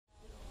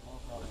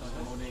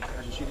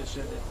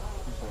said that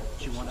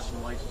she wanted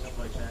some lights and stuff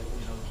like that.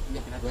 You know,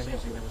 looking at the same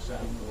thing that was said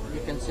before.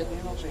 You can sit.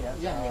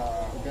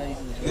 Yeah.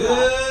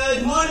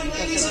 Good morning,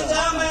 ladies and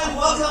gentlemen.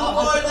 Welcome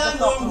aboard the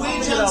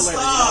Norwegian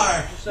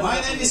Star. My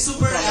name is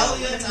Super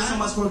Elliot. Thank you so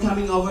much for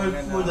coming over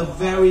for the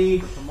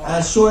very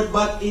short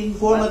but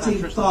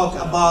informative talk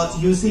about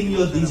using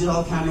your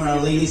digital camera,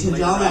 ladies and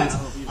gentlemen.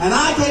 And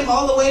I came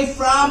all the way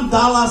from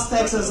Dallas,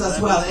 Texas as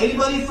well.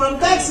 Anybody from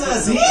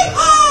Texas?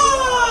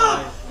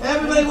 Yeehaw!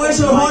 Everybody, where's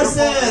your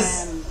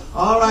horses?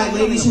 Alright,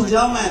 ladies and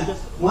gentlemen,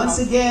 once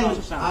again,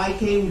 I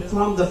came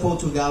from the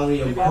photo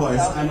gallery, of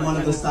course. I'm one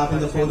of the staff in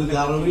the photo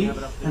gallery,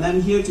 and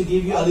I'm here to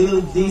give you a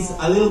little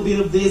bit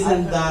of this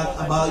and that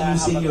about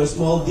using your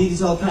small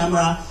digital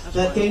camera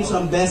that came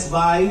from Best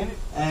Buy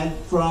and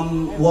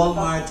from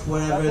Walmart,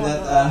 wherever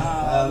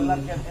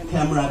that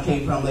camera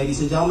came from, ladies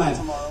and gentlemen.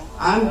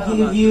 I'm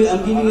giving you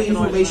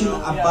information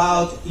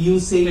about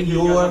using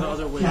your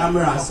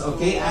cameras,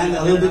 okay, and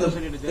a little bit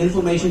of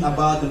information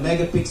about the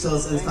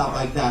megapixels and stuff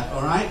like that.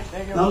 All right.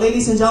 Now,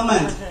 ladies and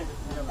gentlemen,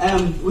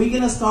 we're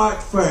gonna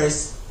start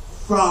first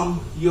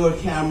from your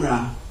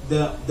camera,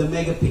 the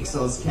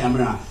megapixels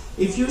camera.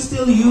 If you're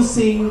still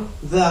using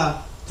the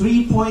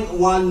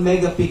 3.1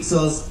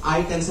 megapixels,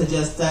 I can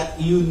suggest that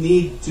you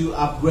need to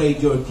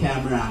upgrade your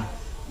camera.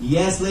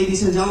 Yes,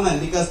 ladies and gentlemen,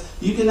 because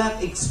you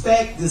cannot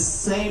expect the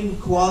same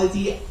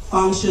quality,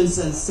 functions,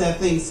 and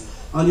settings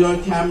on your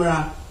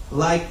camera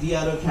like the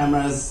other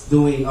cameras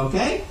doing,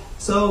 okay?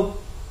 So,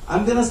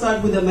 I'm gonna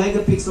start with the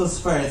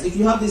megapixels first. If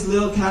you have this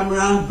little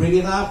camera, bring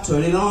it up,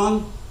 turn it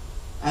on,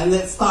 and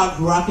let's start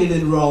rocking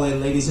and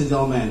rolling, ladies and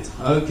gentlemen.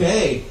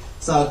 Okay,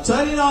 so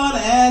turn it on,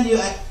 and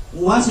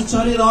once you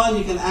turn it on,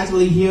 you can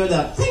actually hear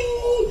the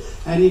ping,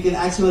 and you can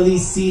actually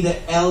see the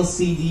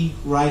LCD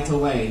right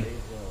away.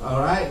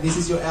 Alright, this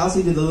is your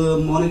LCD, the little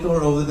monitor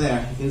over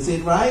there. You can see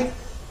it, right?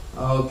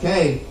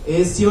 Okay,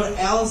 your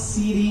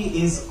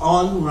LCD is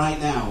on right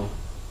now?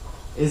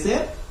 Is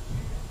it?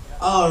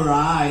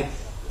 Alright,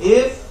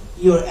 if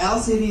your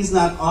LCD is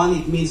not on,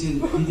 it means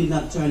you did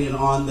not turn it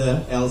on,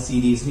 the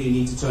LCD, so you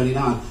need to turn it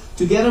on.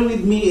 Together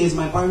with me is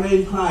my partner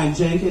in crime,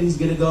 Jenkins. Is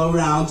going to go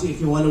around.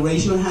 If you want to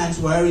raise your hands,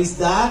 where is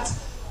that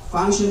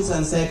functions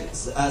and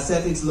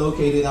settings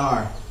located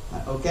are.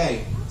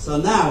 Okay, so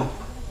now,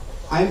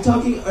 I'm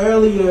talking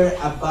earlier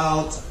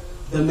about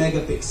the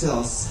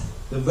megapixels.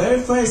 The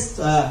very first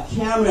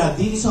camera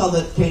digital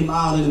that came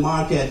out in the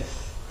market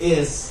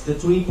is the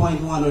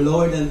 3.1 or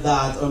lower than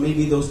that, or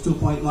maybe those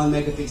 2.1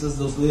 megapixels,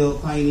 those little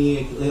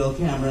tiny little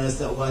cameras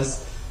that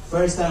was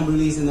first time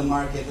released in the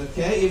market.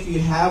 Okay, if you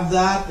have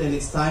that, then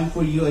it's time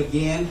for you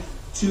again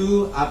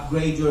to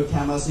upgrade your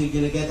camera so you're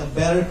gonna get a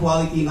better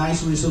quality,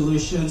 nice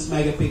resolutions,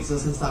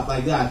 megapixels and stuff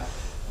like that.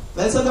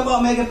 Let's talk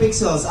about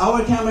megapixels.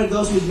 Our camera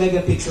goes with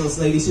megapixels,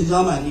 ladies and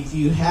gentlemen. If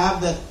you have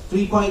that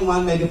 3.1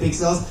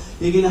 megapixels,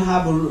 you're going to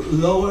have a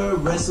lower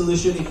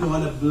resolution if you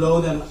want to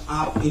blow them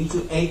up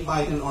into 8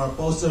 by 10 or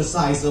poster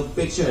size of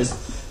pictures.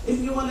 If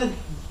you want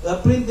to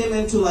print them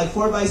into like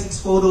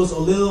 4x6 photos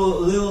or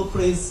little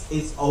prints,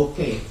 it's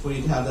okay for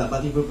you to have that.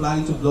 But if you're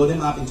planning to blow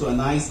them up into a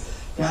nice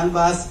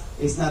canvas,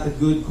 it's not a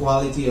good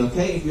quality,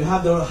 okay? If you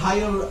have the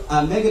higher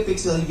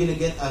megapixel, you're going to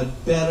get a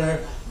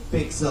better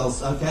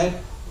pixels, okay?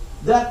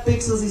 That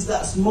pixels is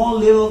that small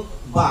little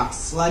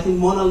box, like in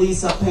Mona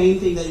Lisa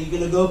painting, that you're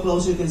gonna go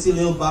closer, you can see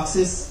little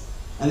boxes,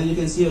 and then you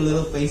can see a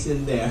little face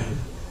in there.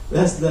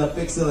 That's the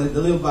pixel,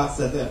 the little box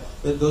that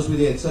goes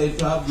with it. So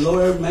if you have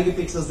lower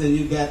megapixels, then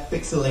you get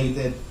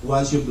pixelated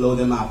once you blow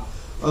them up.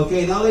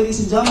 Okay, now ladies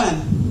and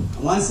gentlemen,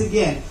 once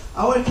again,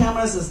 our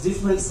cameras has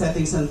different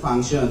settings and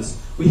functions.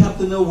 We have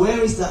to know where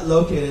is that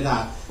located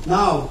at.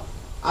 Now,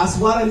 as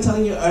what I'm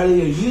telling you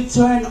earlier, you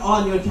turn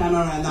on your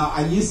camera right now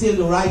and you see on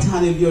the right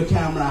hand of your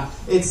camera,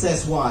 it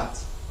says what?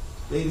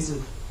 Ladies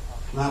and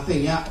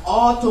nothing, yeah?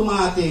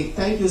 Automatic.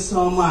 Thank you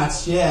so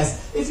much.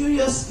 Yes. If you're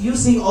just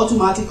using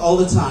automatic all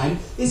the time,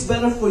 it's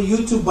better for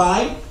you to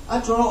buy a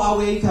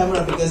throwaway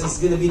camera because it's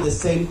going to be the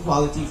same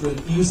quality for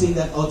using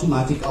that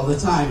automatic all the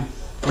time.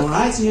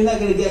 Alright, so you're not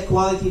going to get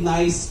quality,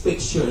 nice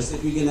pictures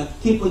if you're going to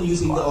keep on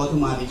using the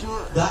automatic.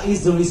 That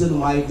is the reason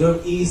why there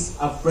is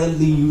a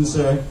friendly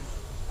user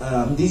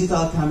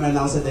digital camera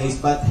nowadays,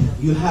 but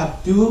you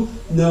have to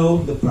know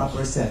the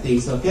proper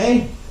settings,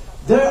 okay?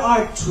 There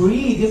are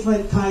 3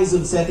 different kinds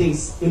of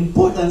settings,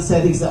 important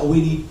settings that we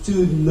need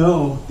to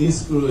know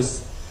this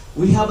cruise.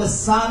 We have a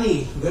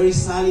sunny, very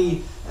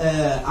sunny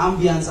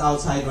ambience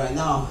outside right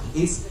now.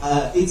 It's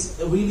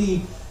a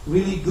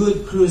really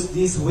good cruise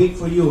this week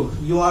for you.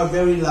 You are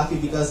very lucky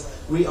because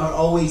we are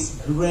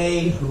always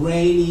gray,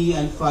 rainy,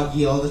 and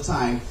foggy all the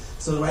time.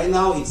 So right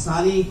now it's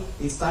sunny,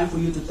 it's time for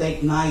you to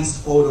take nice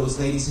photos,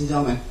 ladies and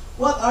gentlemen.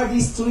 What are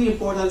these 3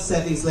 important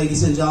settings,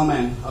 ladies and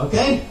gentlemen?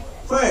 Okay?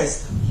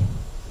 First,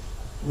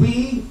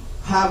 we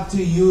have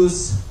to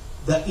use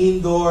the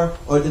indoor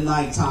or the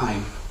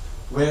nighttime.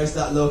 Where is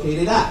that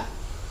located at?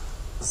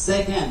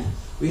 Second,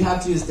 we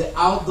have to use the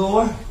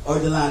outdoor or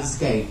the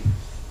landscape.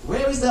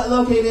 Where is that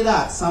located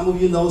at? Some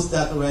of you knows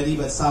that already,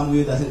 but some of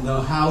you doesn't know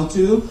how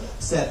to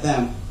set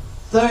them.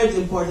 third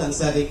important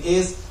setting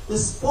is the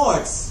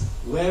sports.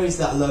 Where is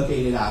that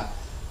located at?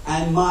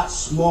 And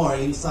much more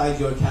inside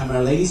your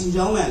camera, ladies and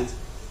gentlemen.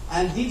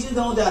 And did you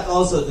know that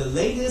also the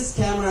latest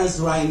cameras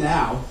right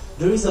now,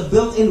 there is a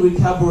built-in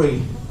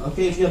recovery.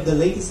 Okay, if you have the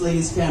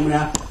latest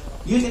camera,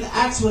 you can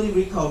actually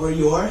recover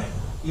your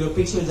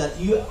picture that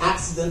you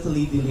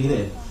accidentally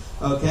deleted.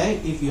 Okay,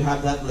 if you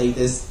have that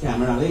latest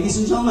camera, ladies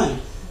and gentlemen.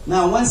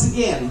 Now, once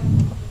again,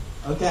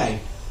 okay,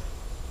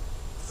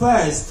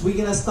 first we're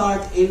gonna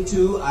start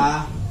into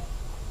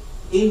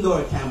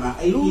indoor camera,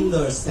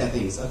 indoor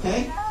settings.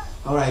 Okay,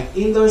 all right,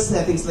 indoor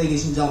settings,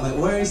 ladies and gentlemen.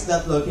 Where is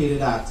that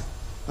located at?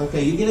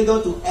 Okay, you're gonna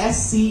go to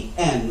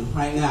SCN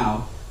right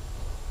now.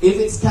 If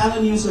it's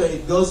Canon user,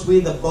 it goes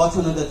with the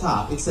button on the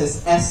top. It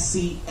says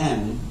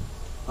SCN.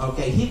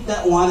 Okay, hit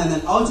that one, and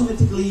then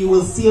automatically you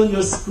will see on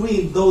your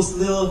screen those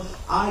little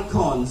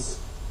icons.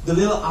 The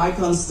little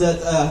icons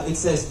that it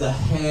says the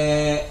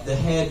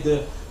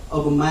head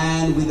of a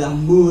man with a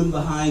moon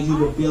behind you,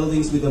 the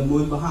buildings with the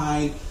moon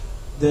behind,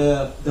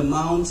 the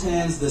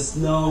mountains, the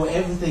snow,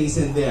 everything is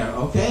in there.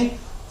 Okay,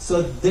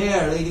 so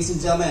there, ladies and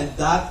gentlemen,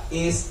 that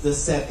is the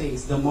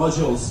settings, the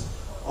modules,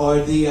 or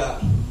the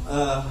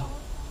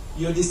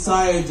your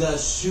desired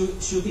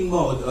shooting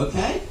mode.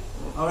 Okay.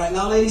 All right,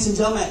 now ladies and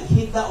gentlemen,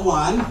 hit that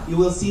one. You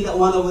will see that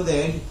one over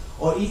there.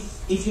 Or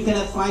if you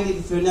cannot find it,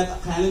 if you're not a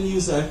Canon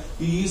user,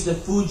 you use the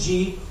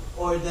Fuji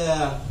or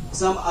the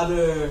some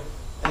other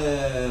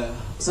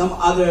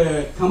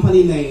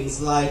company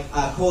names like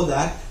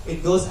Kodak.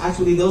 It goes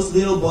actually those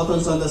little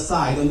buttons on the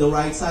side, on the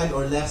right side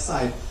or left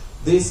side.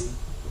 This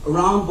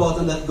round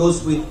button that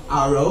goes with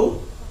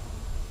arrow,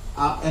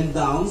 up and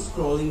down,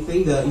 scrolling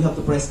thing. You have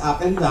to press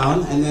up and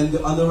down, and then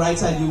on the right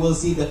side you will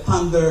see the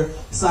thunder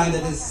sign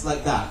that is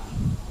like that.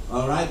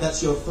 All right,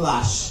 that's your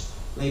flash,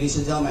 ladies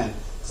and gentlemen.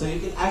 So you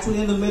can actually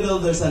in the middle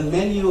there's a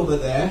menu over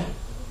there.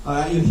 All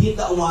right, you hit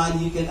that one.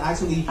 You can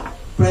actually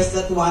press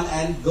that one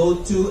and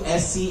go to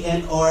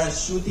SCN or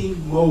shooting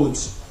mode.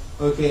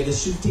 Okay, the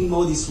shooting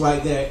mode is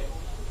right there,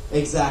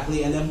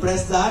 exactly. And then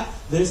press that.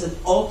 There's an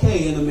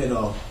OK in the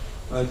middle.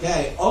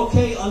 Okay,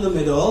 OK on the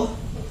middle.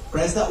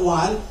 Press that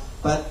one,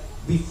 but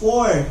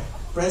before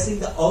pressing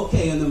the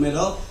OK in the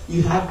middle,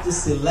 you have to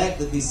select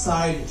the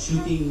desired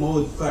shooting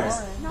mode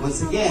first.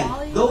 Once again,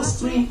 those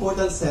three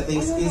important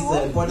settings is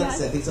the important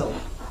settings that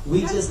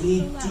we just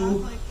need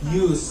to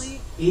use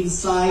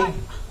inside,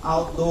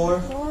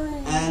 outdoor,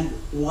 and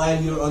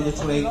while you're on the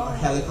train or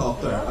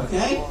helicopter.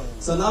 Okay?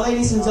 So now,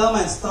 ladies and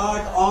gentlemen,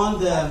 start on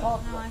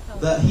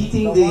the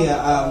hitting the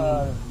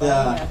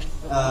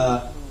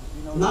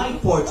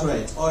night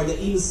portrait or the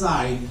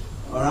inside.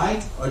 All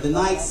right, or the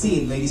night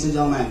scene, ladies and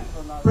gentlemen.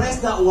 Press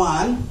that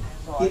one,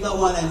 hit that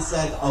one, and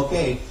said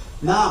okay.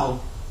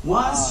 Now,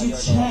 once you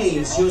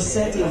change your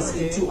settings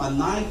into a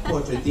night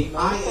portrait, the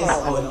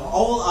ISO and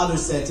all other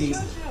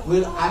settings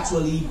will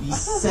actually be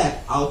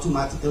set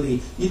automatically.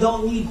 You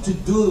don't need to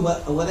do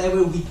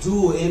whatever we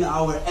do in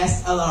our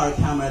SLR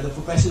camera, the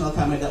professional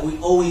camera, that we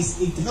always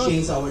need to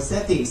change our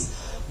settings.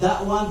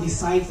 That one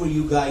designed for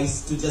you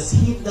guys to just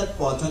hit that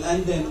button,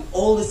 and then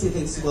all the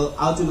settings will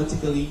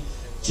automatically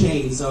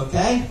change.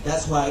 Okay,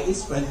 that's why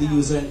it's friendly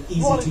user and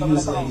easy to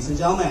use, ladies and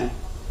gentlemen.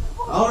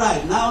 All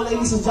right, now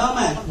ladies and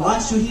gentlemen,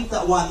 once you hit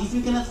that one, if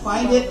you cannot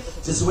find it,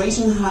 just raise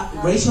your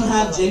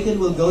hand. Jenkins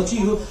will go to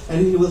you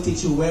and he will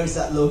teach you where is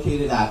that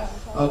located at.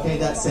 Okay,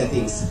 that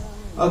settings.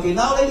 Okay,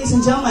 now ladies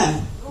and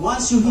gentlemen,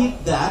 once you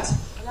hit that,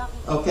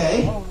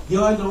 okay,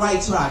 you're on the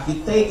right track.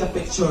 You take a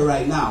picture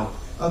right now.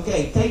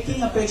 Okay,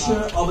 taking a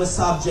picture of a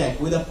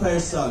subject with a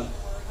person.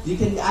 You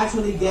can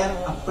actually get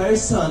a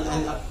person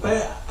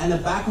and a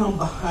background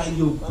behind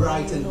you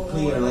bright and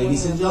clear,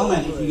 ladies and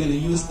gentlemen, if you're going to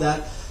use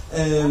that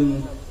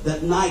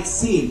that night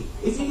scene.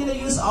 If you're going to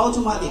use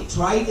automatic,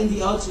 try it in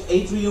the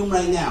atrium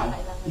right now.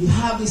 You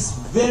have this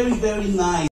very, very nice